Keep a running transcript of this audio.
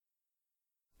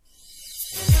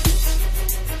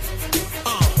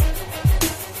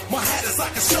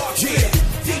a shark's fin.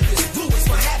 Deepest blue is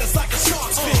my hat is like a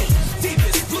shark's fin.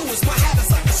 Deepest blue is my hat is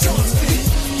like a shark's fin.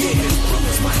 Yeah, blue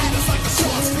is my hat is like a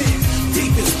shark's fin.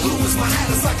 Deepest blue is my hat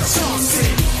is like a shark's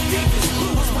fin. Deepest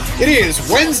blue is my hat. It is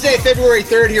Wednesday, February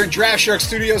 3rd here in Draft Shark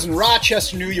Studios in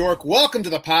Rochester, New York. Welcome to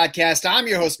the podcast. I'm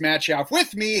your host, Matt Schauf.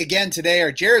 With me again today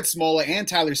are Jared Smola and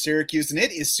Tyler Syracuse, and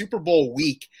it is Super Bowl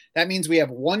week. That means we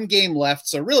have one game left,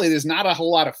 so really there's not a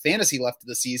whole lot of fantasy left of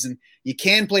the season. You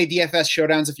can play DFS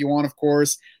showdowns if you want, of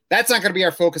course. That's not going to be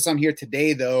our focus on here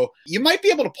today, though. You might be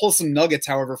able to pull some nuggets,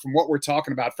 however, from what we're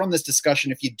talking about from this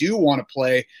discussion if you do want to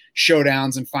play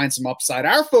showdowns and find some upside.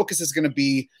 Our focus is going to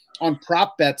be on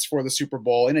prop bets for the Super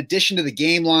Bowl. In addition to the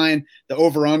game line, the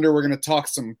over-under, we're going to talk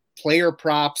some player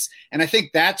props, and I think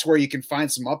that's where you can find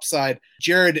some upside.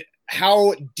 Jared,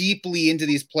 how deeply into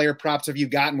these player props have you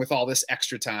gotten with all this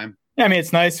extra time? Yeah, I mean,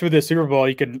 it's nice with the Super Bowl.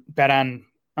 You could bet on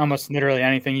almost literally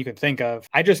anything you could think of.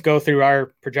 I just go through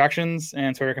our projections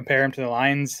and sort of compare them to the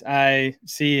lines I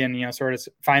see and, sort of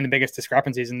find the biggest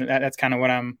discrepancies. And that's kind of what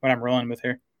I'm rolling with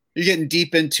here. You're getting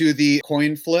deep into the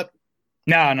coin flip?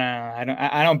 No,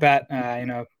 I don't bet,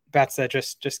 bets that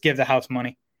just give the house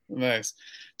money. Nice.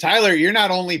 Tyler, you're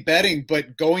not only betting,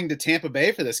 but going to Tampa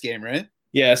Bay for this game, right?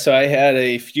 Yeah, so I had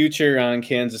a future on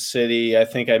Kansas City. I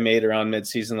think I made around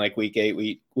midseason, like week 8,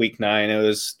 week 9. It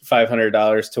was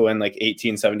 $500 to win like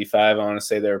 $1,875. I want to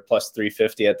say they were plus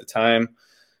 350 at the time.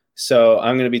 So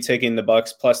I'm going to be taking the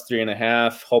Bucks plus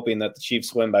 3.5, hoping that the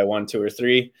Chiefs win by 1, 2, or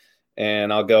 3.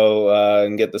 And I'll go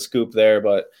and get the scoop there.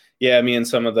 But yeah, me and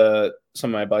some of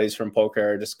my buddies from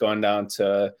poker are just going down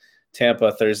to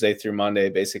Tampa Thursday through Monday,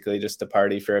 basically just to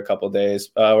party for a couple of days.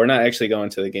 We're not actually going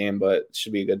to the game, but it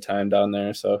should be a good time down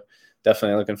there. So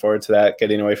definitely looking forward to that,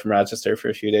 getting away from Rochester for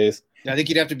a few days. I think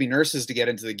you'd have to be nurses to get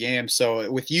into the game.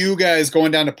 So with you guys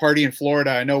going down to party in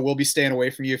Florida, I know we'll be staying away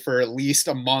from you for at least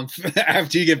a month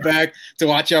after you get back to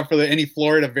watch out for any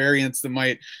Florida variants that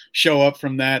might show up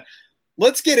from that.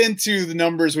 Let's get into the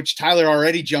numbers, which Tyler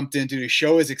already jumped into to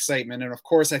show his excitement. And, of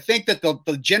course, I think that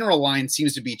the general line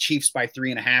seems to be Chiefs by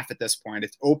 3.5 at this point.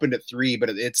 It's opened at 3, but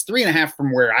it's 3.5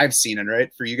 from where I've seen it,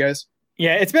 right, for you guys?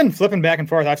 Yeah, it's been flipping back and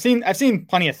forth. I've seen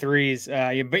plenty of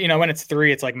 3s, but, when it's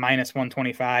 3, it's like minus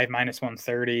 125, minus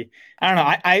 130. I don't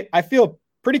know. I feel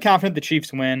pretty confident the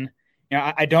Chiefs win.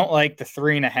 I don't like the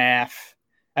 3.5.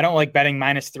 I don't like betting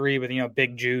minus 3 with,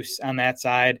 big juice on that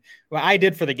side. Well, I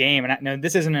did for the game, and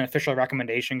this isn't an official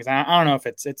recommendation because I don't know if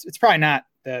it's probably not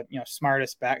the,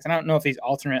 smartest bet. I don't know if these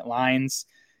alternate lines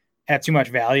have too much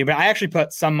value, but I actually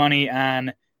put some money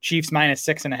on Chiefs minus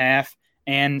 6.5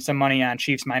 and some money on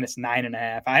Chiefs minus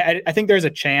 9.5. I think there's a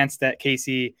chance that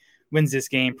KC wins this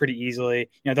game pretty easily.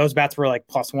 Those bets were like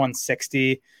plus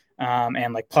 160.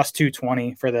 And like plus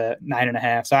 220 for the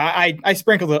 9.5. So I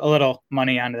sprinkled a little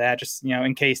money onto that just,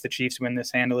 in case the Chiefs win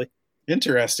this handily.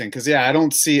 Interesting. Because, I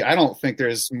don't think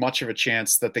there's much of a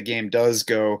chance that the game does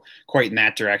go quite in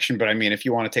that direction. But I mean, if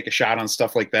you want to take a shot on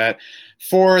stuff like that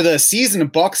for the season, the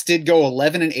Bucks did go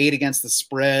 11-8 against the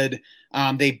spread.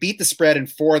 They beat the spread in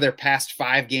 4 of their past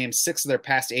 5 games, 6 of their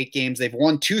past 8 games. They've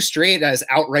won 2 straight as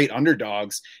outright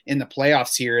underdogs in the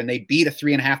playoffs here, and they beat a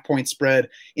 3.5-point spread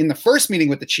in the first meeting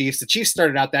with the Chiefs. The Chiefs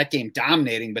started out that game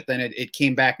dominating, but then it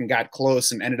came back and got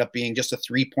close and ended up being just a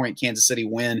 3-point Kansas City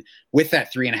win with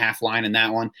that 3.5 line in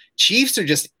that one. Chiefs are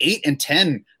just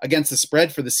 8-10 against the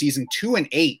spread for the season,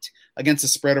 2-8 against the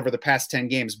spread over the past 10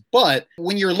 games. But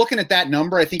when you're looking at that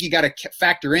number, I think you got to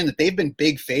factor in that they've been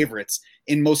big favorites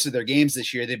in most of their games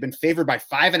this year. They've been favored by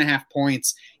 5.5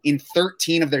 points in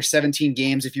 13 of their 17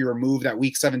 games. If you remove that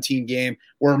week 17 game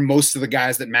where most of the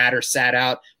guys that matter sat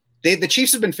out, the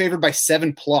Chiefs have been favored by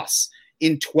 7+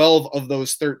 in 12 of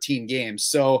those 13 games.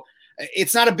 So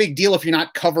it's not a big deal if you're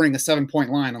not covering a 7-point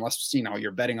line, unless,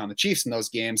 you're betting on the Chiefs in those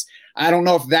games. I don't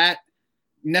know if that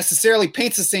necessarily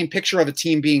paints the same picture of a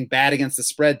team being bad against the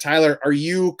spread. Tyler, are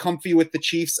you comfy with the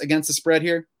Chiefs against the spread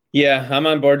here? Yeah, I'm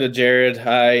on board with Jared.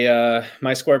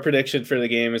 My score prediction for the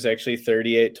game is actually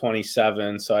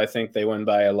 38-27, so I think they win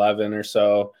by 11 or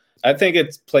so. I think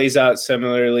it plays out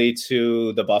similarly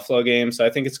to the Buffalo game, so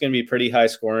I think it's going to be pretty high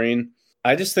scoring.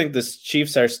 I just think the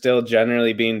Chiefs are still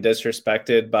generally being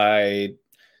disrespected by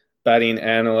betting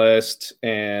analysts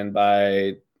and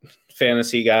by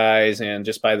fantasy guys and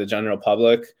just by the general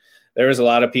public. There was a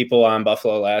lot of people on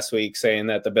Buffalo last week saying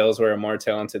that the Bills were a more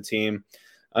talented team.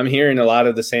 I'm hearing a lot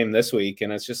of the same this week,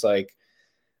 and it's just like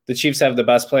the Chiefs have the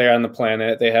best player on the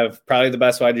planet. They have probably the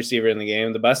best wide receiver in the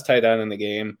game, the best tight end in the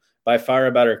game, by far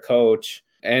a better coach.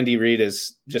 Andy Reid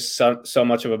is just so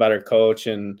much of a better coach,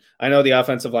 and I know the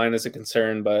offensive line is a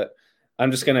concern, but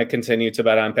I'm just going to continue to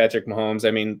bet on Patrick Mahomes.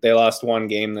 I mean, they lost one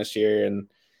game this year, and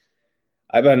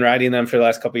I've been riding them for the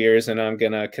last couple of years, and I'm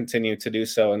going to continue to do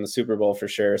so in the Super Bowl for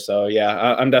sure. So,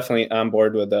 yeah, I'm definitely on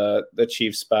board with the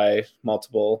Chiefs by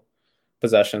multiple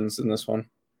possessions in this one.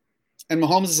 And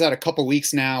Mahomes has had a couple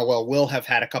weeks now. Well, will have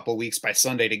had a couple weeks by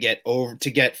Sunday to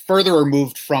get further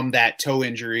removed from that toe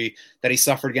injury that he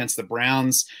suffered against the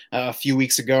Browns a few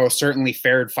weeks ago. Certainly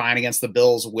fared fine against the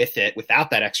Bills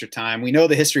without that extra time. We know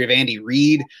the history of Andy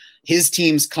Reid. His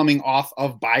team's coming off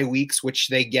of bye weeks, which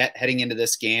they get heading into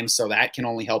this game, so that can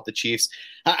only help the Chiefs.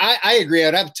 I agree. I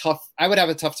would have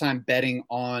a tough time betting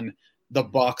on the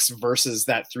Bucs versus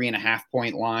that 3.5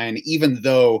 point line, even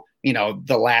though,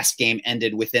 the last game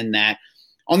ended within that.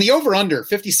 On the over under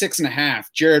 56.5,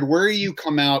 Jared, where do you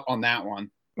come out on that one?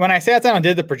 When I sat down and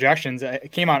did the projections,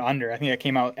 it came out under. I think it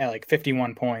came out at like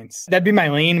 51 points. That'd be my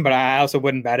lean, but I also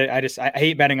wouldn't bet it. I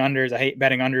hate betting unders. I hate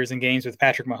betting unders in games with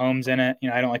Patrick Mahomes in it.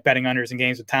 I don't like betting unders in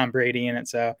games with Tom Brady in it.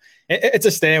 So it's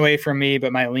a stay away from me,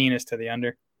 but my lean is to the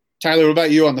under. Tyler, what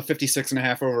about you on the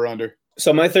 56.5 over under?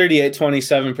 So my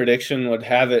 38-27 prediction would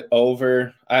have it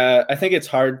over. I think it's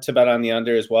hard to bet on the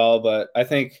under as well, but I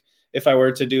think if I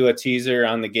were to do a teaser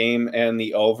on the game and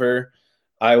the over,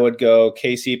 I would go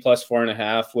KC plus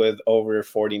 4.5 with over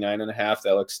 49.5.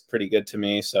 That looks pretty good to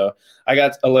me. So I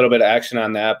got a little bit of action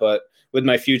on that, but with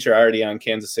my future already on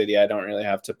Kansas City, I don't really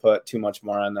have to put too much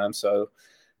more on them. So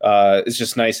it's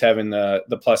just nice having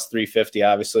the plus 350,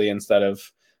 obviously, instead of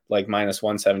like minus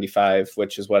 175,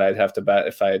 which is what I'd have to bet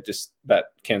if I had just bet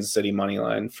Kansas City money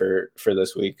line for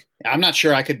this week. I'm not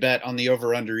sure I could bet on the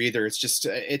over under either. I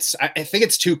think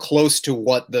it's too close to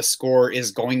what the score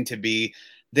is going to be.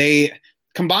 They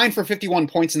combined for 51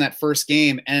 points in that first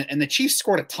game, and the Chiefs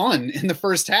scored a ton in the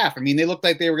first half. I mean, they looked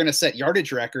like they were going to set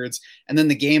yardage records, and then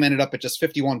the game ended up at just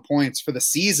 51 points. For the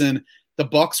season, the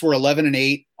Bucs were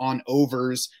 11-8 on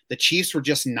overs. The Chiefs were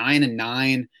just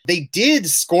 9-9. They did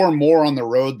score more on the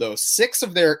road, though. 6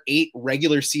 of their 8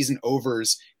 regular season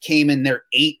overs came in their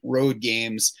 8 road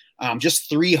games. Just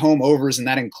 3 home overs, and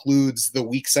that includes the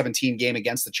Week 17 game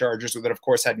against the Chargers, that, of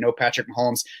course, had no Patrick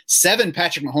Mahomes. 7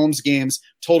 Patrick Mahomes games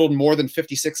totaled more than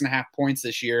 56.5 points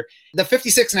this year. The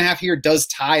 56.5 here does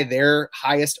tie their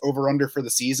highest over-under for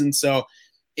the season, so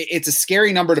it's a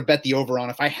scary number to bet the over on.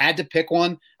 If I had to pick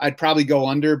one, I'd probably go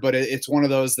under, but it's one of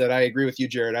those that I agree with you,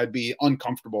 Jared, I'd be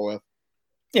uncomfortable with.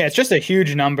 Yeah, it's just a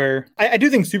huge number. I do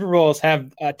think Super Bowls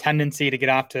have a tendency to get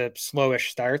off to slowish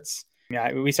starts.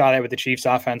 Yeah, we saw that with the Chiefs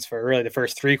offense for really the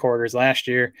first 3 quarters last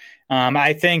year.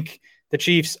 I think the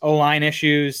Chiefs O-line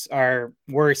issues are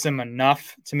worrisome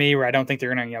enough to me where I don't think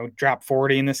they're going to, drop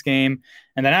 40 in this game.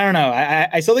 And then I don't know.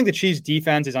 I still think the Chiefs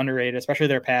defense is underrated, especially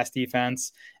their pass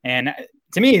defense. And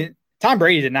to me, Tom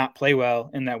Brady did not play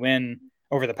well in that win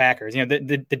over the Packers.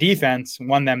 The defense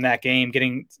won them that game,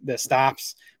 getting the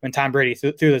stops when Tom Brady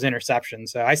threw those interceptions.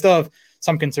 So I still have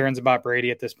some concerns about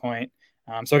Brady at this point.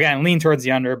 So again, lean towards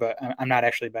the under, but I'm not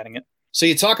actually betting it. So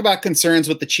you talk about concerns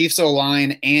with the Chiefs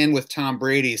O-line and with Tom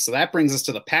Brady. So that brings us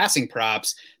to the passing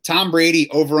props. Tom Brady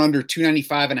over under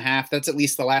 295.5. That's at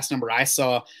least the last number I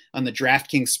saw on the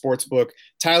DraftKings Sportsbook.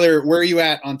 Tyler, where are you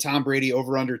at on Tom Brady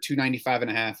over under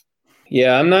 295.5?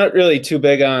 Yeah, I'm not really too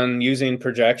big on using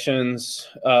projections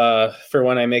for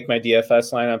when I make my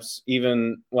DFS lineups.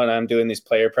 Even when I'm doing these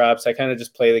player props, I kind of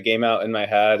just play the game out in my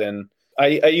head, and I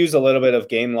use a little bit of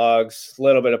game logs, a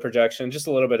little bit of projection, just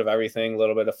a little bit of everything, a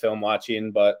little bit of film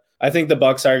watching. But I think the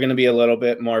Bucs are going to be a little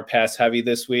bit more pass heavy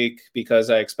this week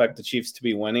because I expect the Chiefs to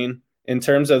be winning. In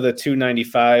terms of the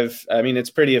 295, I mean,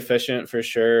 it's pretty efficient for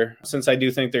sure. Since I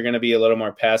do think they're going to be a little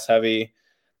more pass heavy,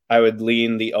 I would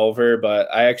lean the over, but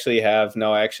I actually have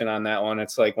no action on that one.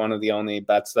 It's like one of the only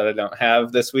bets that I don't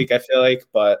have this week, I feel like.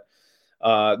 But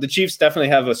the Chiefs definitely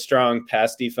have a strong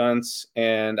pass defense,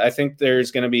 and I think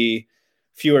there's going to be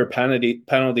fewer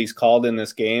penalties called in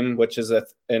this game, which is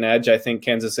an edge I think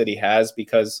Kansas City has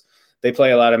because they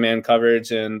play a lot of man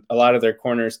coverage and a lot of their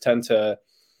corners tend to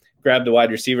grab the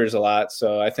wide receivers a lot.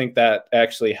 So I think that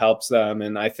actually helps them.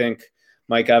 And I think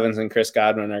Mike Evans and Chris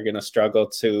Godwin are going to struggle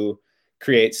to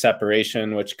create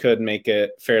separation, which could make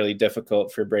it fairly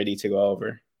difficult for Brady to go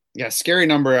over. Yeah, scary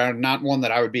number. Not one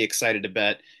that I would be excited to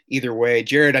bet either way.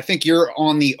 Jared, I think you're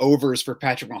on the overs for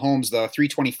Patrick Mahomes, though,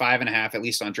 325.5, at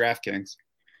least on DraftKings.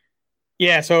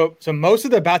 Yeah, so most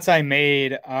of the bets I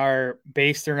made are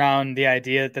based around the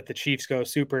idea that the Chiefs go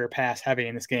super pass heavy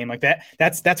in this game. Like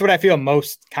that's what I feel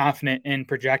most confident in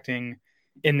projecting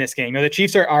in this game. The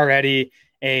Chiefs are already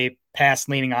a pass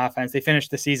leaning offense. They finished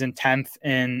the season 10th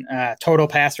in total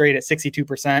pass rate at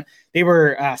 62%. They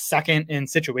were second in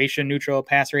situation neutral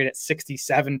pass rate at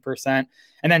 67%.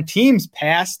 And then teams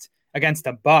passed against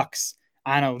the Bucs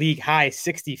on a league high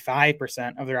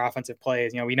 65% of their offensive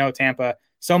plays. We know Tampa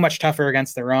so much tougher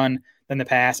against the run than the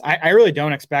pass. I really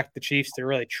don't expect the Chiefs to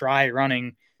really try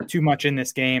running too much in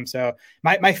this game. So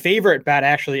my favorite bet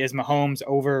actually is Mahomes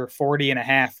over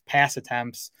 40.5 pass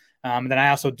attempts. Then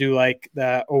I also do like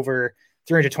the over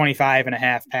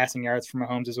 325.5 passing yards for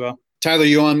Mahomes as well. Tyler,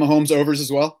 you on Mahomes overs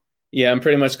as well? Yeah, I'm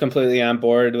pretty much completely on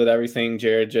board with everything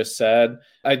Jared just said.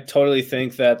 I totally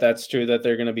think that that's true, that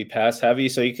they're going to be pass heavy.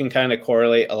 So you can kind of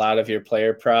correlate a lot of your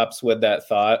player props with that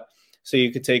thought. So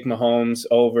you could take Mahomes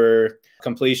over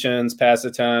completions, pass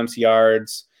attempts,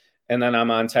 yards, and then I'm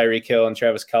on Tyreek Hill and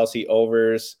Travis Kelce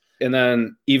overs. And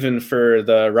then even for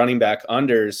the running back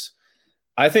unders,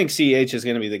 I think CH is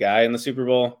going to be the guy in the Super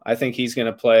Bowl. I think he's going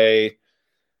to play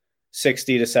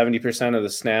 60 to 70% of the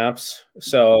snaps.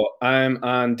 So I'm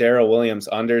on Darrell Williams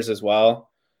unders as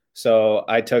well. So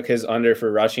I took his under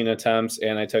for rushing attempts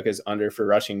and I took his under for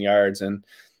rushing yards, and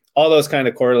all those kind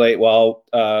of correlate well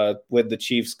with the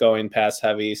Chiefs going pass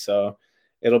heavy. So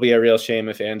it'll be a real shame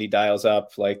if Andy dials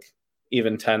up like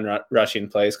even 10 rushing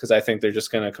plays, because I think they're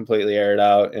just going to completely air it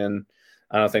out, and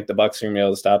I don't think the Bucs are going to be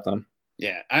able to stop them.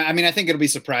 Yeah, I mean, I think it'll be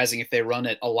surprising if they run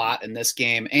it a lot in this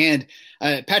game. And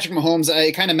Patrick Mahomes,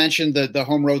 I kind of mentioned the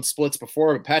home road splits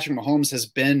before, but Patrick Mahomes has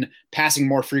been passing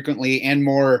more frequently and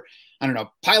more,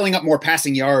 piling up more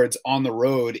passing yards on the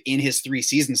road in his 3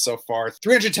 seasons so far.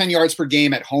 310 yards per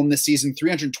game at home this season,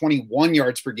 321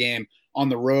 yards per game on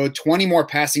the road, 20 more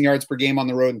passing yards per game on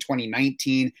the road in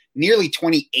 2019, nearly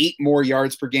 28 more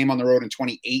yards per game on the road in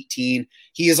 2018.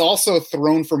 He has also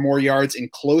thrown for more yards in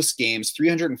close games,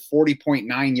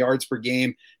 340.9 yards per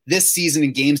game this season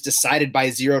in games decided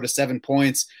by 0 to 7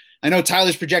 points. I know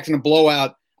Tyler's projecting a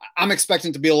blowout. I'm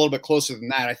expecting to be a little bit closer than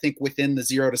that. I think within the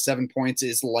 0 to 7 points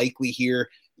is likely here.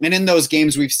 And in those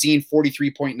games, we've seen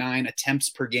 43.9 attempts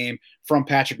per game from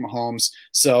Patrick Mahomes.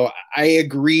 So I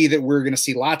agree that we're going to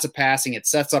see lots of passing. It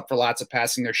sets up for lots of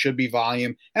passing. There should be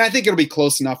volume. And I think it'll be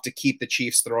close enough to keep the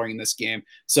Chiefs throwing in this game.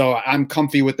 So I'm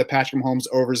comfy with the Patrick Mahomes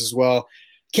overs as well.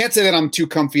 Can't say that I'm too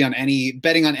comfy on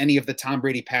betting on any of the Tom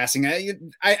Brady passing.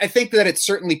 I think that it's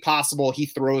certainly possible he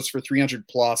throws for 300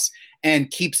 plus and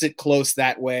keeps it close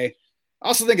that way. I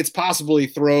also think it's possible he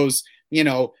throws,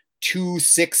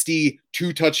 260,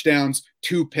 2 touchdowns,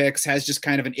 2 picks, has just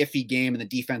kind of an iffy game and the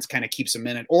defense kind of keeps him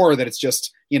in it, or that it's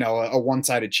just, a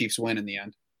one-sided Chiefs win in the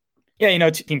end.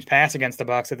 Yeah, teams pass against the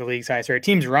Bucs at the league's highest rate.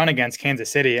 Teams run against Kansas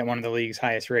City at one of the league's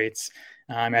highest rates.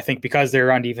 I think because their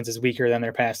run defense is weaker than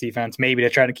their pass defense, maybe to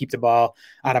try to keep the ball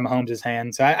out of Mahomes'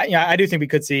 hands. So I do think we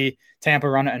could see Tampa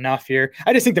run it enough here.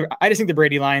 I just think the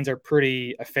Brady lines are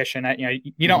pretty efficient.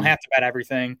 You don't have to bet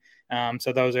everything.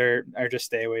 So those are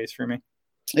just stayaways for me.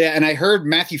 Yeah, and I heard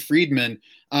Matthew Friedman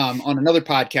on another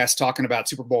podcast talking about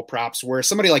Super Bowl props, where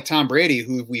somebody like Tom Brady,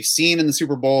 who we've seen in the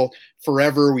Super Bowl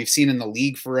forever, we've seen in the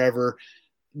league forever,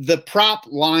 the prop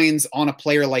lines on a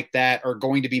player like that are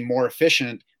going to be more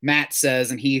efficient, Matt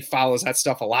says, and he follows that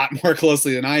stuff a lot more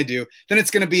closely than I do, then it's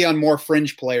going to be on more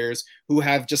fringe players who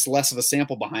have just less of a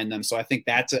sample behind them. So I think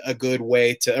that's a good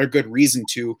way a good reason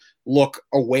to look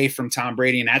away from Tom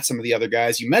Brady and at some of the other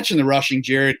guys. You mentioned the rushing,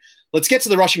 Jared. Let's get to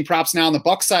the rushing props now. On the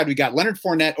Bucs side, we got Leonard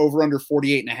Fournette over under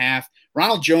 48.5,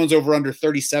 Ronald Jones over under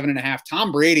 37.5,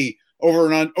 Tom Brady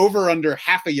over under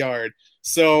half a yard.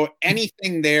 So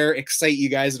anything there excite you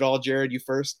guys at all, Jared? You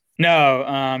first?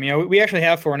 No, we actually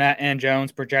have Fournette and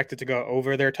Jones projected to go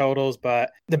over their totals, but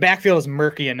the backfield is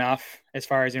murky enough as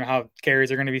far as how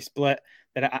carries are going to be split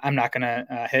that I'm not going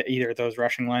to hit either of those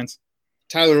rushing lines.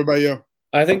 Tyler, what about you?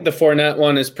 I think the Fournette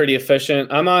one is pretty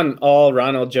efficient. I'm on all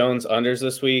Ronald Jones unders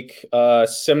this week,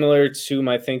 similar to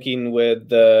my thinking with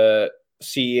the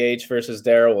CEH versus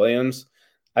Darrell Williams.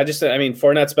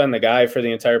 Fournette's been the guy for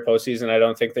the entire postseason. I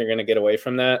don't think they're going to get away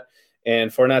from that.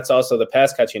 And Fournette's also the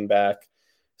pass catching back.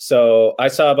 So I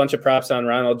saw a bunch of props on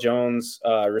Ronald Jones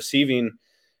receiving.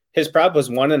 His prop was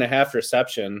 1.5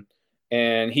 reception,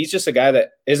 and he's just a guy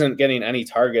that isn't getting any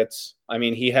targets.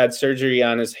 He had surgery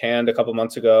on his hand a couple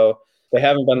months ago. They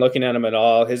haven't been looking at him at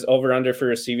all. His over-under for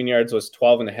receiving yards was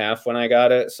 12.5 when I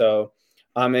got it. So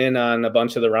I'm in on a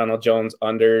bunch of the Ronald Jones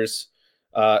unders,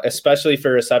 especially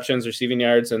for receptions, receiving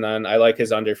yards. And then I like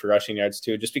his under for rushing yards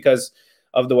too, just because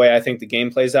of the way I think the game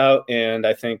plays out. And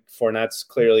I think Fournette's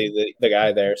clearly the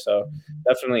guy there. So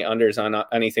definitely unders on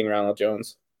anything Ronald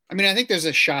Jones. I think there's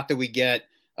a shot that we get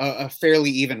a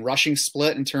fairly even rushing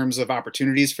split in terms of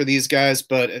opportunities for these guys,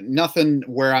 but nothing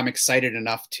where I'm excited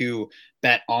enough to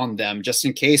bet on them just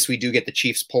in case we do get the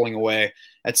Chiefs pulling away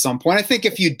at some point. I think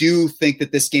if you do think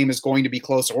that this game is going to be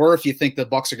close, or if you think the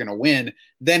Bucs are going to win,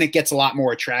 then it gets a lot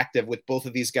more attractive with both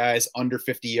of these guys under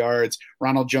 50 yards,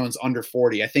 Ronald Jones under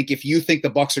 40. I think if you think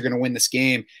the Bucs are going to win this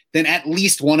game, then at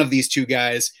least one of these two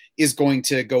guys is going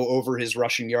to go over his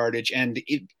rushing yardage, and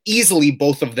easily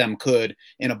both of them could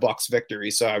in a Bucs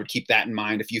victory. So I would keep that in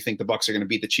mind if you think the Bucs are going to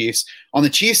beat the Chiefs. On the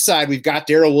Chiefs side, we've got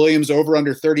Darrell Williams over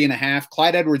under 30.5,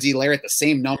 Clyde Edwards-Helaire at the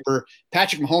same number,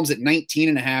 Patrick Mahomes at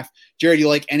 19.5. Jared, you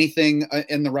like anything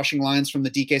in the rushing lines from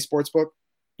the DK Sportsbook?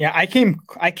 Yeah,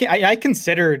 I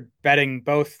considered betting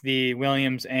both the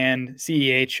Williams and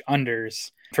CEH unders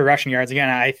for rushing yards. Again,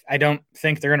 I don't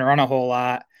think they're going to run a whole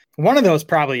lot. One of those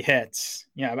probably hits.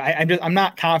 I'm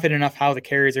not confident enough how the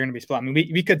carries are going to be split. I mean,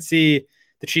 we could see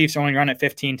the Chiefs only run it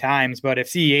 15 times, but if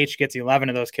CEH gets 11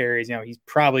 of those carries, he's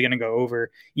probably going to go over,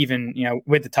 even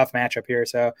with the tough matchup here.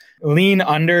 So lean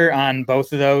under on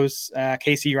both of those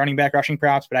KC running back rushing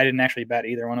props, but I didn't actually bet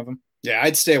either one of them. Yeah,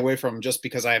 I'd stay away from them just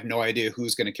because I have no idea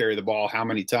who's going to carry the ball how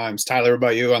many times. Tyler, what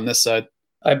about you on this side?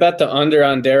 I bet the under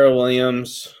on Darrell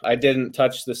Williams. I didn't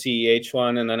touch the CEH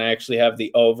one, and then I actually have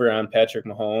the over on Patrick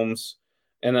Mahomes.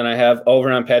 And then I have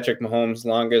over on Patrick Mahomes'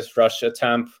 longest rush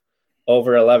attempt,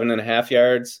 over 11.5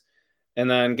 yards. And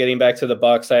then getting back to the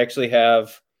Bucs, I actually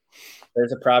have –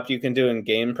 there's a prop you can do in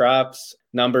game props.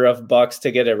 Number of Bucs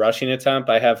to get a rushing attempt,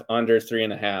 I have under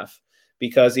 3.5.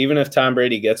 Because even if Tom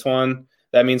Brady gets one,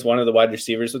 that means one of the wide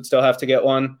receivers would still have to get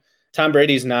one. Tom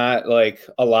Brady's not like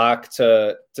a lock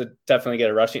to definitely get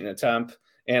a rushing attempt.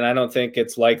 And I don't think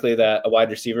it's likely that a wide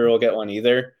receiver will get one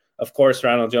either. Of course,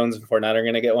 Ronald Jones and Fournette are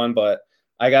going to get one, but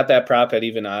I got that prop at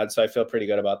even odds, so I feel pretty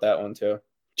good about that one too.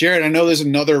 Jared, I know there's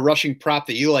another rushing prop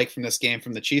that you like from this game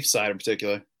from the Chiefs side in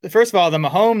particular. First of all, the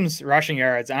Mahomes rushing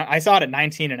yards, I saw it at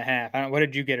 19.5. What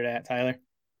did you get it at, Tyler?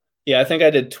 Yeah, I think I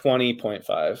did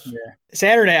 20.5. Yeah.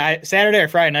 Saturday or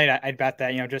Friday night, I'd bet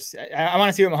that, I want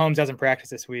to see what Mahomes does in practice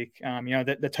this week.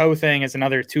 The toe thing is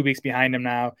another 2 weeks behind him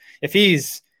now. If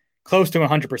he's close to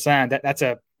 100%, that's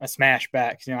a smash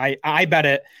bet. I bet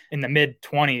it in the mid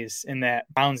 20s in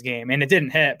that Browns game, and it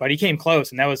didn't hit, but he came close.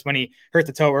 And that was when he hurt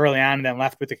the toe early on and then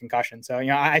left with the concussion. So,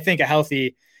 I think a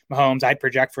healthy Mahomes, I'd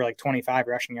project for like 25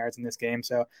 rushing yards in this game.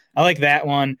 So I like that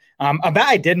one. A bet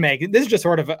I did make, this is just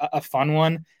sort of a fun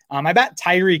one. I bet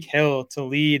Tyreek Hill to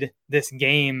lead this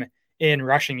game in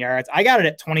rushing yards. I got it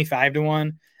at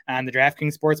 25-1 on the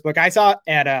DraftKings Sportsbook. I saw it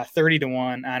at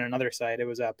 30-1 on another site. It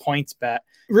was a points bet.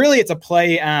 Really, it's a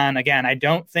play on, again, I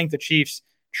don't think the Chiefs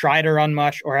try to run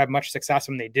much or have much success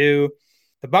when they do.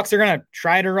 The Bucs are going to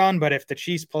try to run, but if the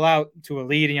Chiefs pull out to a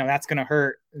lead, that's going to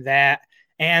hurt that.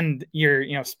 And you're,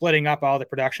 splitting up all the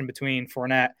production between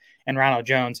Fournette and Ronald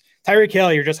Jones. Tyreek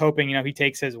Hill, you're just hoping, he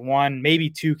takes his 1, maybe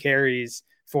 2 carries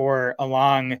for a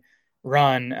long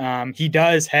run. He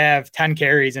does have 10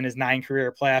 carries in his 9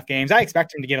 career playoff games. I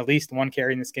expect him to get at least 1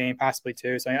 carry in this game, possibly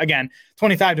 2. So again,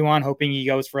 25-1, hoping he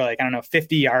goes for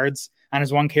 50 yards on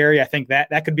his 1 carry. I think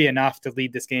that could be enough to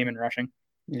lead this game in rushing.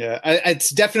 Yeah, it's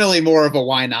definitely more of a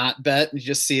why not bet. You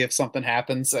just see if something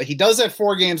happens. He does have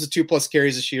 4 games of 2+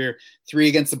 carries this year, 3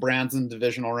 against the Browns in the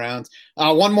divisional rounds.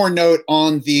 One more note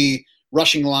on the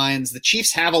rushing lines. The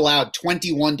Chiefs have allowed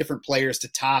 21 different players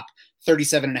to top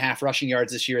 37.5 rushing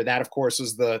yards this year. That, of course,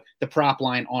 was the prop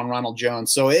line on Ronald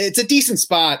Jones. So it's a decent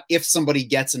spot if somebody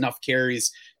gets enough carries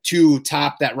to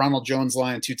top that Ronald Jones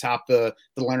line, to top the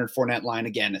Leonard Fournette line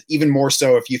again. Even more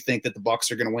so if you think that the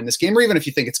Bucs are going to win this game, or even if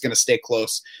you think it's going to stay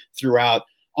close throughout.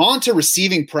 On to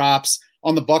receiving props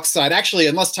on the Bucs side. Actually,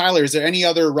 unless Tyler, is there any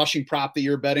other rushing prop that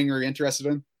you're betting or interested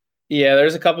in? Yeah,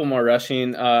 there's a couple more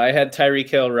rushing. I had Tyreek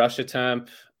Hill rush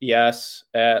attempt, yes,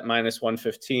 at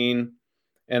 -115.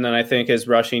 And then I think his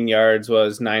rushing yards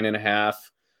was 9.5.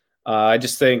 I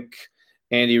just think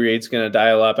Andy Reid's going to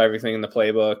dial up everything in the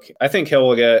playbook. I think Hill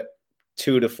will get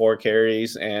 2 to 4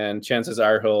 carries, and chances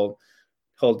are he'll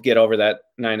get over that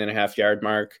 9.5 yard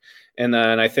mark. And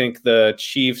then I think the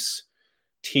Chiefs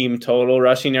team total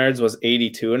rushing yards was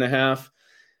 82.5.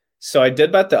 So I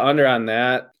did bet the under on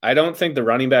that. I don't think the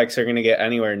running backs are going to get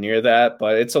anywhere near that,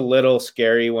 but it's a little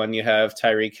scary when you have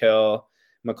Tyreek Hill,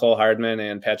 Mecole Hardman,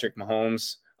 and Patrick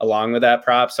Mahomes along with that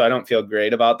prop. So I don't feel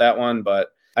great about that one, but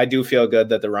I do feel good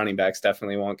that the running backs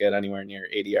definitely won't get anywhere near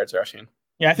 80 yards rushing.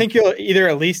 Yeah, I think you'll either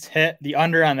at least hit the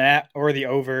under on that or the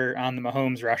over on the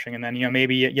Mahomes rushing, and then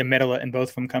maybe you middle it and both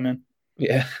of them come in.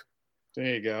 Yeah. There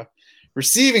you go.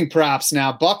 Receiving props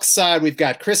now. Bucs side, we've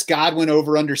got Chris Godwin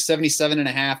over under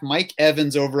 77.5, Mike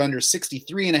Evans over under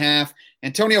 63.5,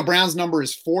 Antonio Brown's number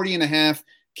is 40.5,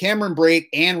 Cameron Brate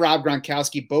and Rob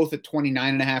Gronkowski both at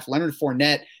 29.5, Leonard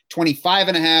Fournette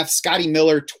 25.5, Scotty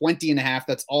Miller 20.5.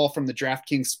 That's all from the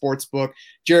DraftKings Sportsbook.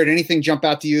 Jared, anything jump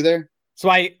out to you there? So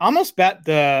I almost bet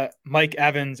the Mike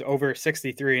Evans over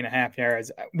 63.5 yards.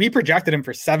 We projected him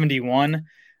for 71.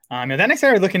 Then I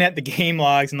started looking at the game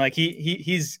logs, and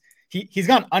he's he's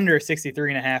gone under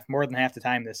 63.5 more than half the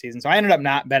time this season. So I ended up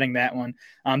not betting that one.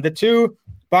 The two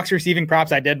Bucks receiving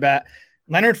props I did bet: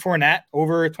 Leonard Fournette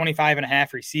over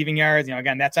 25.5 receiving yards.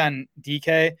 Again, that's on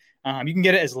DK. You can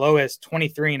get it as low as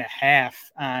 23.5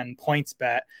 on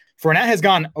PointsBet. Fournette has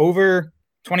gone over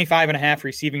 25.5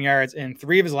 receiving yards in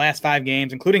 3 of his last 5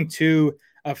 games, including 2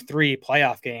 of 3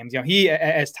 playoff games. He,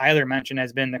 as Tyler mentioned,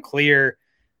 has been the clear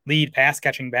lead pass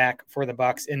catching back for the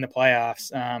Bucks in the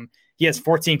playoffs. He has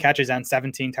 14 catches on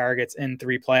 17 targets in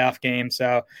 3 playoff games.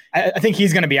 So I think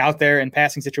he's going to be out there in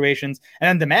passing situations.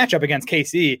 And then the matchup against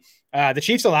KC, the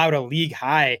Chiefs allowed a league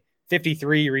high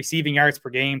 53 receiving yards per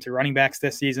game to running backs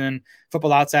this season.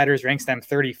 Football Outsiders ranks them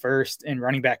 31st in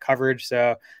running back coverage.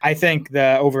 So I think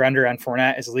the over-under on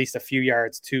Fournette is at least a few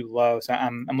yards too low. So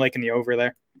I'm liking the over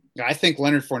there. I think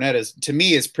Leonard Fournette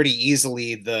is pretty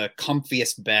easily the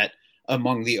comfiest bet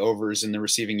among the overs in the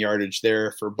receiving yardage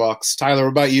there for Bucks. Tyler,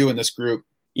 what about you in this group?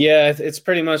 Yeah, it's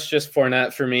pretty much just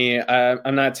Fournette for me.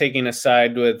 I'm not taking a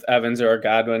side with Evans or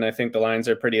Godwin. I think the lines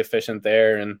are pretty efficient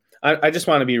there, and I just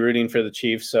want to be rooting for the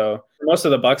Chiefs. So most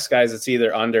of the Bucks guys, it's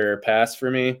either under or pass for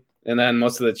me, and then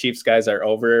most of the Chiefs guys are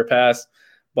over or pass.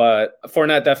 But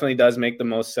Fournette definitely does make the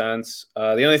most sense.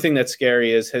 The only thing that's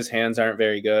scary is his hands aren't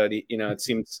very good. It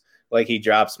seems like he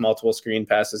drops multiple screen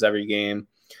passes every game.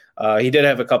 He did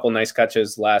have a couple nice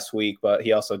catches last week, but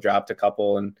he also dropped a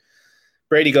couple, and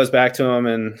Brady goes back to him,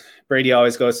 and Brady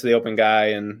always goes to the open guy,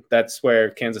 and that's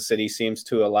where Kansas City seems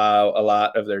to allow a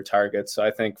lot of their targets. So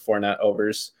I think Fournette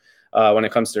overs when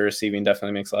it comes to receiving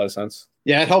definitely makes a lot of sense.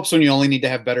 Yeah, it helps when you only need to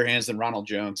have better hands than Ronald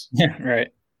Jones. Yeah,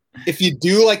 right. If you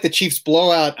do like the Chiefs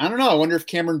blowout, I don't know. I wonder if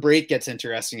Cameron Brate gets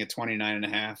interesting at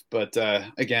 29.5. But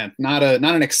again, not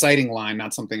an exciting line,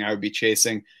 not something I would be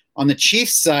chasing. On the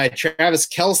Chiefs side, Travis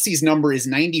Kelce's number is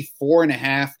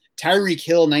 94.5, Tyreek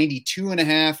Hill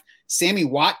 92.5, Sammy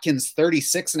Watkins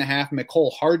 36.5,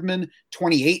 Mecole Hardman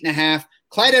 28.5,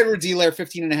 Clyde Edwards-Helaire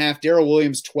 15.5, Darrell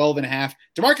Williams 12.5.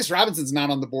 Demarcus Robinson's not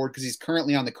on the board because he's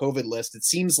currently on the COVID list. It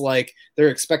seems like they're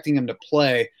expecting him to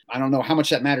play. I don't know how much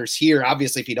that matters here.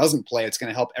 Obviously, if he doesn't play, it's going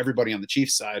to help everybody on the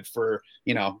Chiefs side for,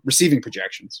 receiving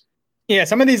projections. Yeah,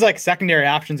 some of these secondary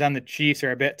options on the Chiefs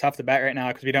are a bit tough to bet right now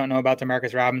because we don't know about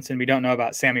Demarcus Robinson. We don't know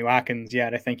about Sammy Watkins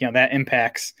yet. I think, that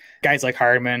impacts guys like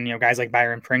Hardman, guys like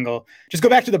Byron Pringle. Just go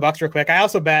back to the Bucks real quick. I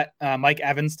also bet Mike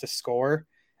Evans to score.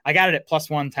 I got it at plus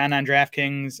 110 on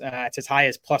DraftKings. It's as high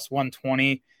as plus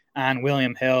 120 on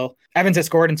William Hill. Evans has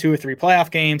scored in 2 or 3 playoff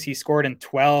games. He scored in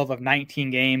 12 of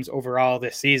 19 games overall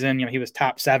this season. He was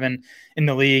top 7 in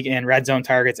the league in red zone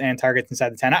targets and targets inside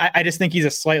the 10. I just think he's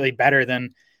a slightly better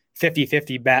than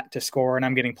 50-50 bet to score, and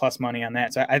I'm getting plus money on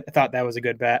that. So I thought that was a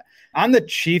good bet. On the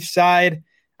Chiefs side,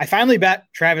 I finally bet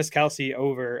Travis Kelce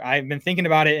over. I've been thinking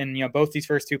about it in both these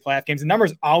first 2 playoff games. The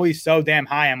number's always so damn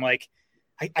high. I'm like,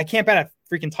 I can't bet a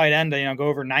freaking tight end to go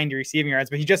over 90 receiving yards,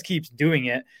 but he just keeps doing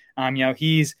it.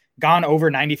 He's gone over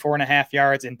 94.5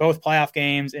 yards in both playoff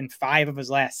games, in 5 of his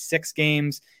last 6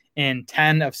 games, in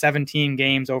 10 of 17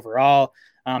 games overall.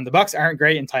 The Bucks aren't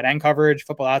great in tight end coverage.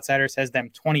 Football Outsiders has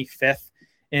them 25th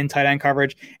in tight end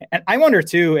coverage. And I wonder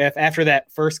too, if after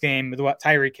that first game with what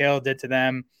Tyreek Hill did to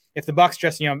them, if the Bucks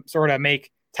just, sort of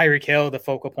make Tyreek Hill the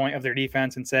focal point of their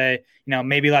defense and say,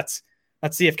 maybe let's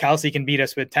see if Kelce can beat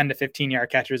us with 10 to 15 yard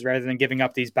catches rather than giving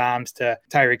up these bombs to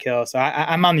Tyreek Hill. So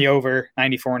I'm on the over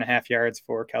 94.5 yards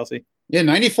for Kelce. Yeah,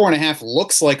 94.5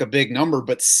 looks like a big number,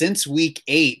 but since week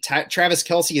 8, Travis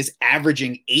Kelce is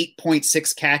averaging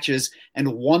 8.6 catches and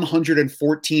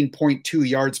 114.2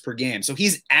 yards per game. So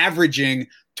he's averaging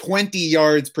 20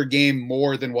 yards per game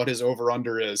more than what his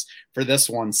over-under is for this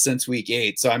one since week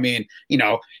 8. So,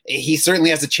 he certainly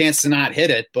has a chance to not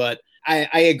hit it, but I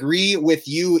agree with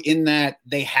you in that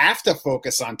they have to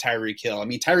focus on Tyreek Hill.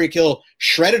 Tyreek Hill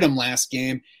shredded him last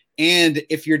game. And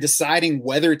if you're deciding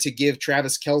whether to give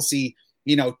Travis Kelce,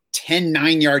 10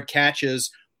 9-yard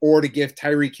catches or to give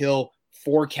Tyreek Hill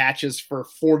 4 catches for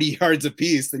 40 yards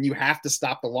apiece, then you have to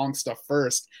stop the long stuff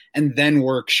first and then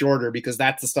work shorter because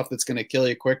that's the stuff that's going to kill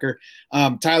you quicker.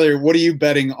 Tyler, what are you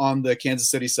betting on the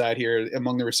Kansas City side here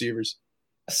among the receivers?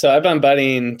 So I've been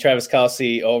betting Travis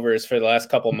Kelce overs for the last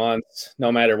couple months,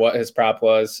 no matter what his prop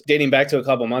was. Dating back to a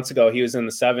couple months ago, he was in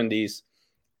the 70s,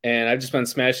 and I've just been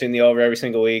smashing the over every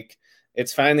single week.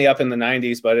 It's finally up in the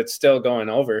 90s, but it's still going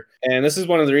over. And this is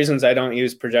one of the reasons I don't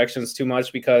use projections too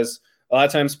much, because a lot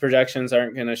of times projections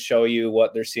aren't going to show you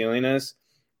what their ceiling is.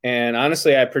 And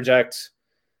honestly, I project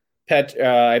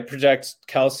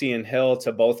Kelce and Hill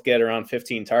to both get around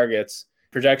 15 targets.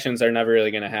 Projections are never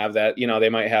really going to have that. They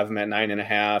might have them at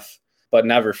 9.5, but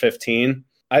never 15.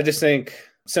 I just think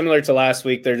similar to last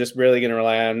week, they're just really going to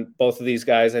rely on both of these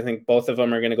guys. I think both of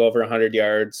them are going to go over 100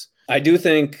 yards. I do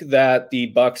think that the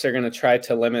Bucks are going to try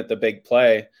to limit the big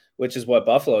play, which is what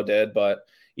Buffalo did. But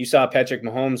you saw Patrick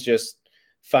Mahomes just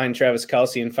find Travis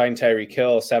Kelce and find Tyreek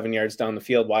Hill 7 yards down the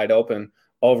field wide open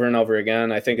over and over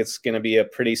again. I think it's going to be a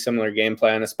pretty similar game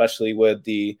plan, especially with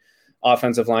the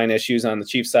offensive line issues on the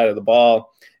Chiefs side of the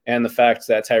ball and the fact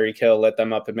that Tyreek Hill lit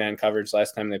them up in man coverage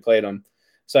last time they played him.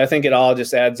 So I think it all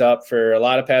just adds up for a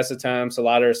lot of pass attempts, a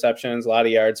lot of receptions, a lot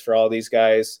of yards for all these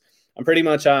guys. I'm pretty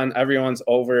much on everyone's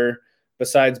over.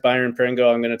 Besides Byron Pringle,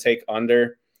 I'm going to take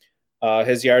under.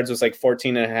 His yards was like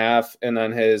 14.5, and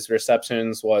then his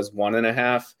receptions was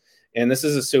 1.5. And this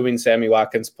is assuming Sammy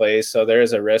Watkins plays, so there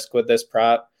is a risk with this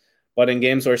prop. But in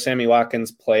games where Sammy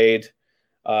Watkins played,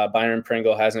 Byron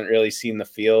Pringle hasn't really seen the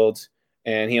field,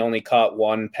 and he only caught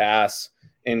one pass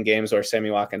in games where Sammy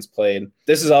Watkins played.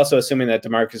 This is also assuming that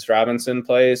Demarcus Robinson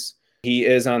plays. He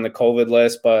is on the COVID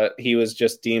list, but he was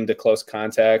just deemed a close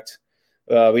contact.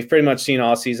 We've pretty much seen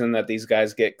all season that these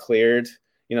guys get cleared.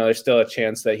 There's still a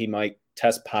chance that he might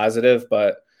test positive,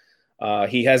 but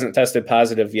he hasn't tested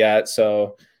positive yet.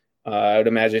 So I would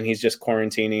imagine he's just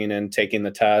quarantining and taking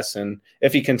the tests. And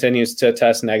if he continues to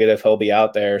test negative, he'll be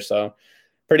out there. So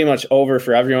pretty much over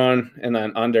for everyone, and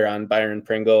then under on Byron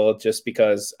Pringle, just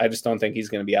because I just don't think he's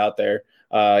going to be out there.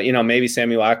 Maybe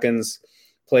Sammy Watkins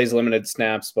plays limited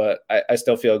snaps, but I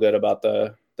still feel good about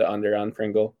the under on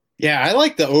Pringle. Yeah, I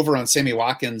like the over on Sammy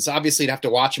Watkins. Obviously, you'd have to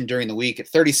watch him during the week. At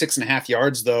 36.5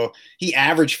 yards, though, he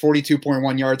averaged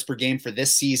 42.1 yards per game for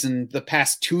this season. The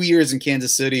past 2 years in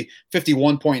Kansas City,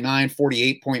 51.9,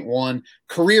 48.1.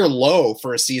 Career low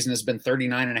for a season has been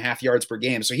 39.5 yards per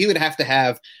game. So he would have to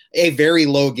have a very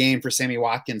low game for Sammy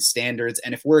Watkins standards.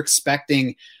 And if we're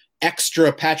expecting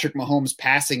extra Patrick Mahomes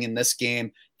passing in this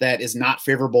game that is not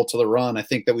favorable to the run, I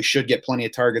think that we should get plenty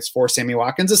of targets for Sammy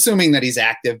Watkins, assuming that he's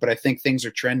active, but I think things are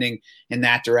trending in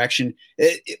that direction.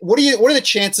 What are the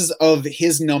chances of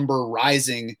his number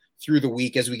rising through the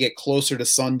week as we get closer to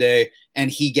Sunday and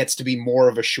he gets to be more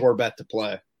of a sure bet to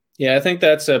play? Yeah, I think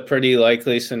that's a pretty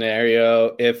likely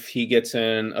scenario if he gets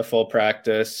in a full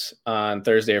practice on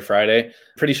Thursday or Friday.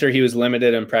 Pretty sure he was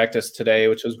limited in practice today,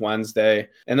 which was Wednesday.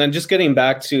 And then just getting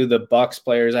back to the Bucks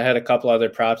players, I had a couple other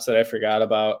props that I forgot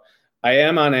about. I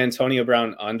am on Antonio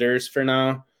Brown unders for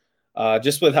now,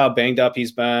 just with how banged up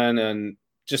he's been and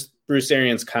just Bruce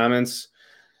Arians' comments.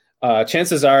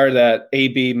 Chances are that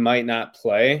AB might not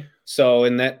play. So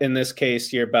in this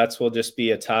case, your bets will just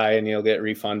be a tie and you'll get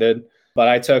refunded. But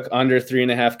I took under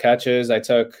 3.5 catches. I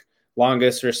took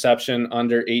longest reception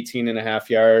under 18.5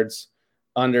 yards,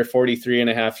 under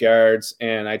 43.5 yards,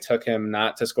 and I took him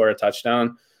not to score a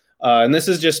touchdown. And this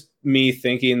is just me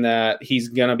thinking that he's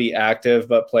going to be active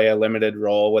but play a limited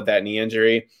role with that knee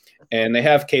injury. And they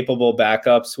have capable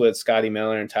backups with Scotty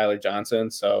Miller and Tyler Johnson.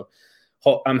 So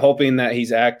I'm hoping that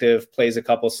he's active, plays a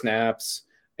couple snaps,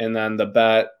 and then the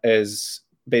bet is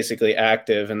basically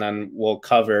active, and then we'll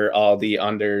cover all the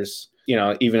unders,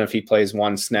 even if he plays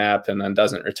one snap and then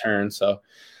doesn't return. So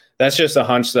that's just a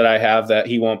hunch that I have, that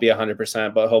he won't be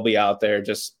 100%, but he'll be out there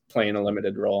just playing a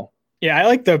limited role. Yeah, I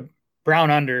like the Brown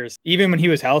unders. Even when he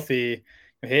was healthy,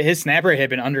 his snap rate had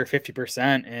been under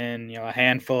 50% in a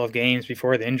handful of games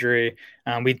before the injury.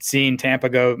 We'd seen Tampa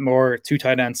go more two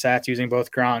tight end sets using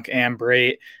both Gronk and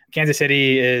Brate. Kansas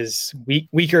City is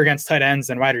weaker against tight ends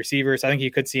than wide receivers. I think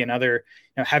you could see another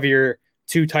heavier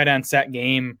two tight end set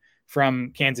game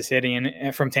from Kansas City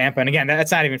and from Tampa. And again,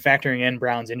 that's not even factoring in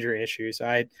Brown's injury issues. So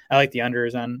I like the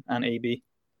unders on AB.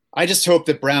 I just hope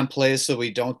that Brown plays so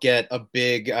we don't get a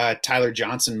big Tyler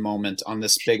Johnson moment on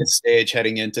this big stage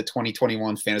heading into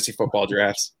 2021 fantasy football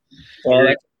drafts. Well,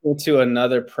 let's go to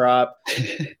another prop.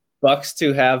 Bucks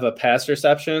to have a pass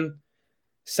reception,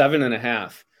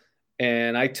 7.5.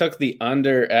 And I took the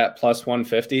under at plus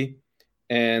 150.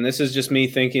 And this is just me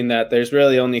thinking that there's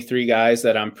really only three guys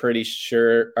that I'm pretty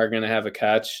sure are going to have a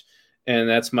catch. And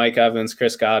that's Mike Evans,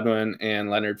 Chris Godwin, and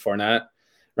Leonard Fournette.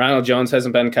 Ronald Jones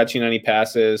hasn't been catching any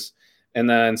passes. And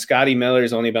then Scotty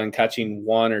Miller's only been catching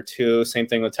one or two. Same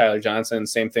thing with Tyler Johnson.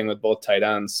 Same thing with both tight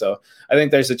ends. So I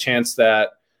think there's a chance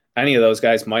that any of those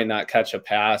guys might not catch a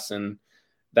pass, and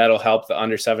that'll help the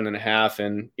under 7.5.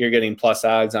 And you're getting plus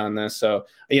odds on this. So,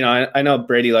 I know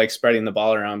Brady likes spreading the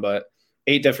ball around, but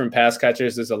 8 different pass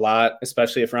catchers is a lot,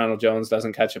 especially if Ronald Jones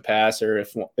doesn't catch a pass or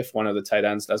if one of the tight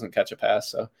ends doesn't catch a pass.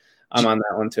 So I'm on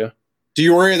that one too. Do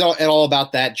you worry at all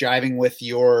about that jiving with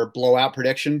your blowout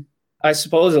prediction? I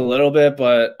suppose a little bit,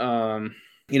 but I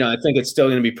think it's still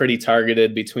going to be pretty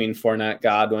targeted between Fournette,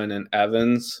 Godwin, and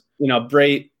Evans.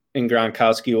 Brate and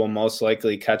Gronkowski will most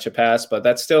likely catch a pass, but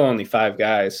that's still only 5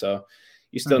 guys. So,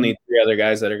 you still need three other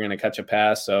guys that are going to catch a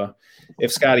pass. So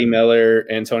if Scotty Miller,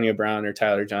 Antonio Brown, or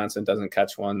Tyler Johnson doesn't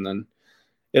catch one, then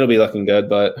it'll be looking good.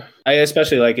 But I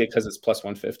especially like it because it's plus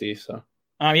 150. So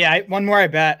one more I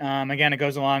bet. Again, it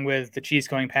goes along with the Chiefs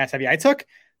going pass heavy. I took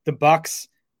the Bucks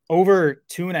over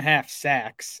 2.5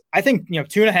 sacks. I think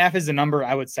 2.5 is the number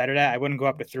I would set it at. I wouldn't go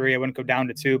up to 3. I wouldn't go down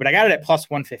to 2. But I got it at plus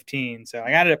 115. So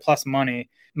I got it at plus money.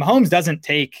 Mahomes doesn't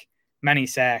take many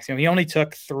sacks. He only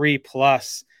took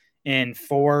 3+ in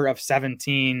 4 of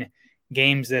 17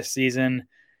 games this season.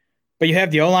 But you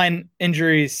have the O-line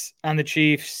injuries on the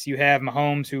Chiefs. You have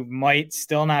Mahomes, who might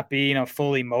still not be,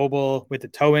 fully mobile with the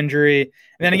toe injury. And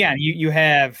then again, you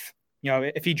have,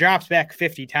 if he drops back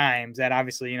 50 times, that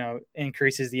obviously,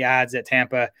 increases the odds that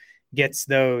Tampa gets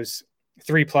those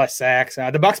 3+ sacks.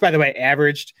 The Bucs, by the way,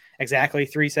 averaged exactly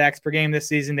 3 sacks per game this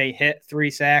season. They hit 3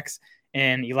 sacks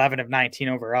in 11 of 19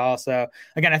 overall. So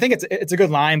again, I think it's a good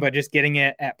line, but just getting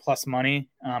it at plus money,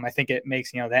 I think it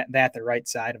makes, that the right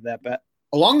side of that bet.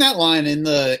 Along that line, in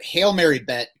the Hail Mary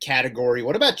bet category,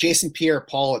 what about Jason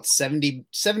Pierre-Paul at 70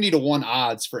 to 1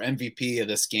 odds for MVP of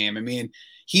this game? I mean,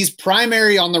 he's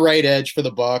primary on the right edge for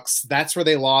the Bucs. That's where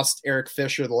they lost Eric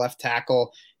Fisher, the left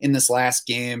tackle, in this last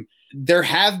game. There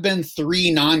have been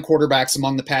 3 non-quarterbacks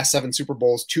among the past 7 Super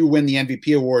Bowls to win the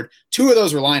MVP award. 2 of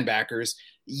those were linebackers.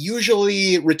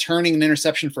 Usually returning an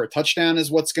interception for a touchdown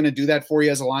is what's going to do that for you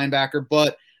as a linebacker.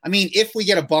 But I mean, if we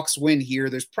get a Bucs win here,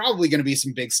 there's probably going to be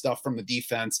some big stuff from the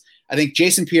defense. I think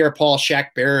Jason Pierre-Paul,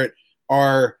 Shaq Barrett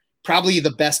are probably the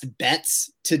best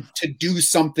bets to do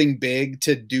something big,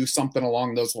 to do something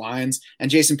along those lines.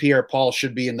 And Jason Pierre-Paul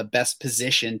should be in the best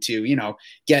position to,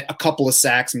 get a couple of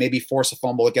sacks, maybe force a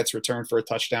fumble that gets returned for a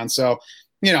touchdown. So,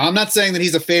 I'm not saying that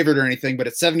he's a favorite or anything, but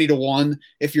at 70 to 1,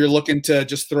 if you're looking to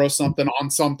just throw something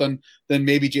on something, then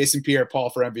maybe Jason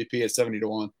Pierre-Paul for MVP at 70 to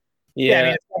 1.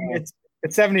 Yeah,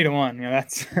 it's 70 to 1.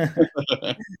 That's he's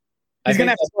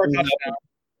gonna have to score a touchdown.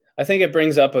 I think it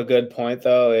brings up a good point,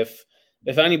 though. If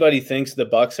anybody thinks the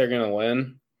Bucs are going to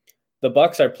win, the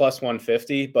Bucs are plus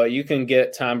 150, but you can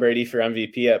get Tom Brady for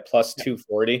MVP at plus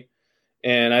 240.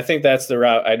 And I think that's the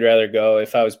route I'd rather go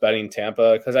if I was betting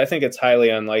Tampa, because I think it's highly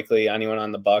unlikely anyone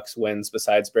on the Bucs wins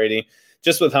besides Brady,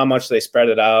 just with how much they spread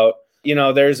it out.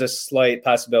 There's a slight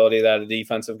possibility that a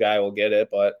defensive guy will get it,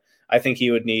 but I think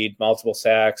he would need multiple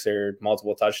sacks or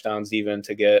multiple touchdowns even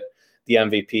to get the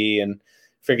MVP. And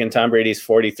freaking Tom Brady's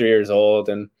 43 years old.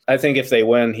 And I think if they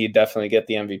win, he'd definitely get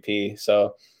the MVP.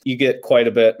 So you get quite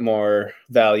a bit more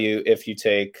value if you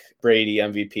take Brady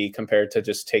MVP compared to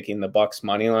just taking the Bucs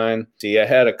money line. See, I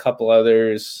had a couple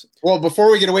others. Well,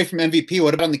 before we get away from MVP,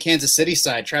 what about on the Kansas City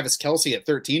side? Travis Kelce at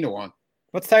 13 to 1.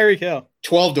 What's Tyreek Hill?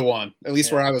 12 to 1, at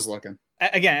least where I was looking.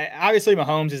 Again, obviously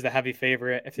Mahomes is the heavy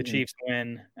favorite if the Chiefs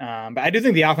win. But I do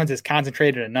think the offense is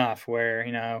concentrated enough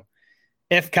where,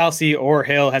 if Kelce or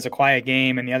Hill has a quiet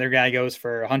game and the other guy goes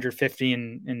for 150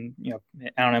 and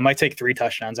I don't know, it might take 3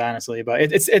 touchdowns, honestly, but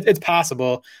it's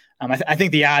possible. I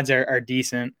think the odds are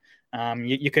decent.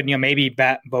 You could, maybe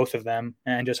bet both of them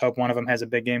and just hope one of them has a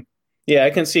big game. Yeah,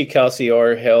 I can see Kelce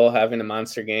or Hill having a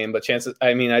monster game, but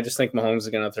I just think Mahomes is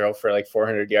going to throw for like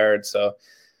 400 yards. So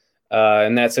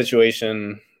in that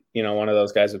situation, one of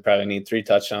those guys would probably need 3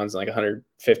 touchdowns and like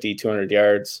 150, 200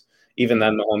 yards. Even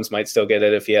then, Mahomes might still get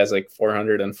it if he has like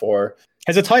 404.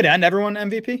 Has a tight end ever won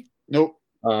MVP? Nope.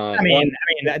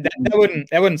 That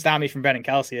wouldn't stop me from betting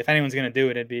Kelce. If anyone's going to do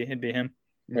it, it'd be him.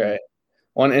 Right.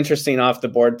 One interesting off the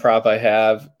board prop I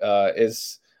have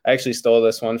is I actually stole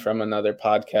this one from another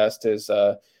podcast. Is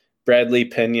Bradley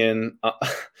Pinion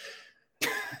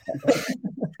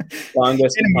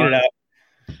longest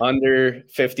under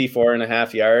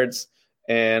 54.5 yards.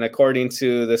 And according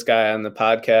to this guy on the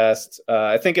podcast,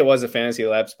 I think it was a Fantasy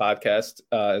Labs podcast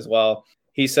as well,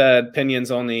 he said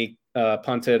Pinion's only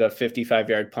punted a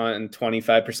 55-yard punt in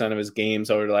 25% of his games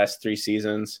over the last 3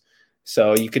 seasons.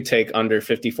 So you could take under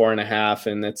 54.5,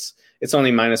 and it's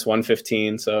only minus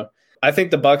 115. So I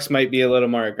think the Bucs might be a little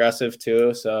more aggressive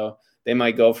too. So they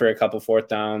might go for a couple 4th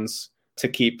downs to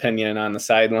keep Pinion on the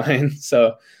sideline.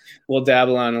 So we'll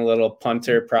dabble on a little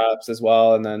punter props as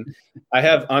well. And then I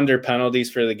have under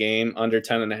penalties for the game, under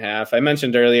 10.5. I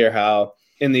mentioned earlier how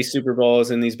in these Super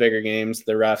Bowls, in these bigger games,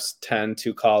 the refs tend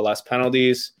to call less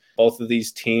penalties. Both of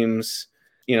these teams,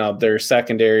 their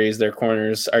secondaries, their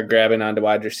corners are grabbing onto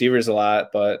wide receivers a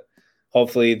lot, but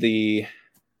hopefully the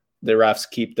refs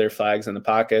keep their flags in the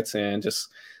pockets and just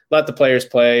let the players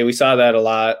play. We saw that a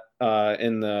lot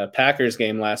in the Packers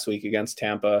game last week against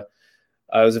Tampa.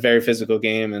 It was a very physical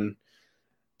game, and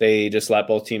they just let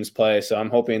both teams play. So I'm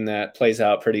hoping that plays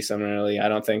out pretty similarly. I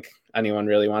don't think anyone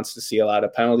really wants to see a lot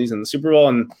of penalties in the Super Bowl.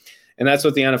 And and that's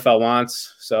what the NFL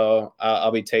wants. So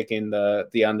I'll be taking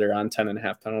the under on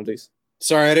 10.5 penalties.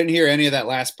 Sorry, I didn't hear any of that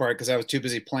last part because I was too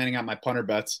busy planning out my punter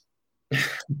bets.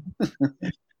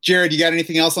 Jared, you got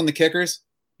anything else on the kickers?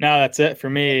 No, that's it for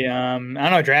me. I don't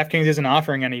know. DraftKings isn't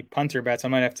offering any punter bets. I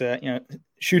might have to,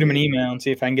 shoot him an email and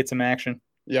see if I can get some action.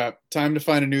 Yeah, time to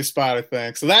find a new spot, I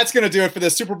think. So that's going to do it for the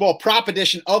Super Bowl prop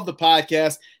edition of the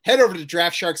podcast. Head over to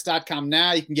DraftSharks.com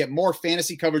now. You can get more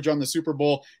fantasy coverage on the Super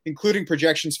Bowl, including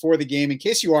projections for the game in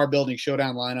case you are building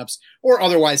showdown lineups or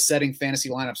otherwise setting fantasy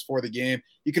lineups for the game.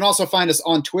 You can also find us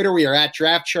on Twitter. We are at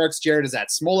DraftSharks. Jared is at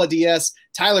SmolaDS.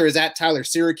 Tyler is at Tyler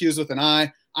Syracuse with an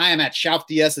I. I am at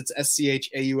SchaufDS. It's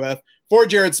SCHAUF. For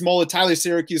Jared Smola, Tyler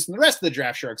Syracuse, and the rest of the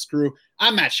Draft Sharks crew,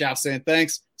 I'm Matt Schauf saying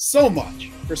thanks so much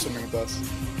for swimming with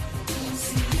us.